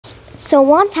So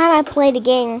one time I played a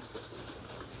game.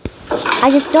 I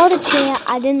just started it.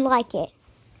 I didn't like it.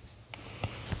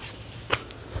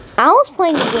 I was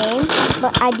playing the game,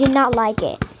 but I did not like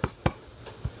it.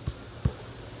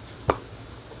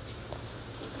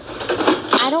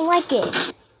 I don't like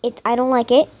it. I don't like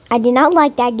it. I did not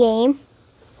like that game.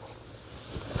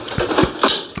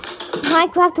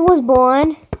 Minecraft was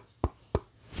born.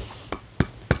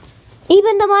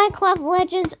 Even the Minecraft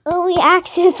Legends Early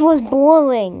Access was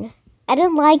boring. I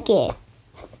didn't like it.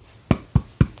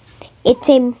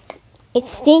 It's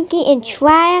stinky and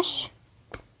trash.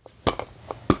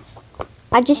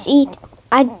 I'm eating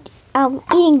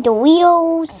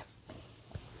Doritos.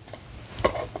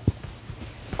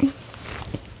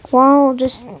 While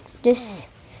just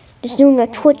doing a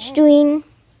Twitch stream.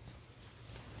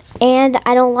 And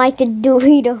I don't like the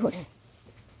Doritos.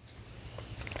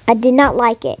 I did not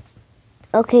like it.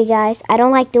 Okay guys, I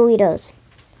don't like Doritos.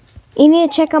 You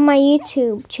need to check out my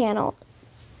YouTube channel.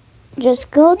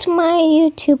 Just go to my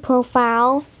YouTube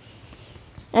profile.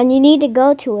 And you need to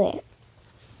go to it.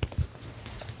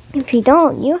 If you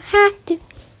don't, you're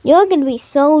gonna be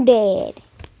so dead.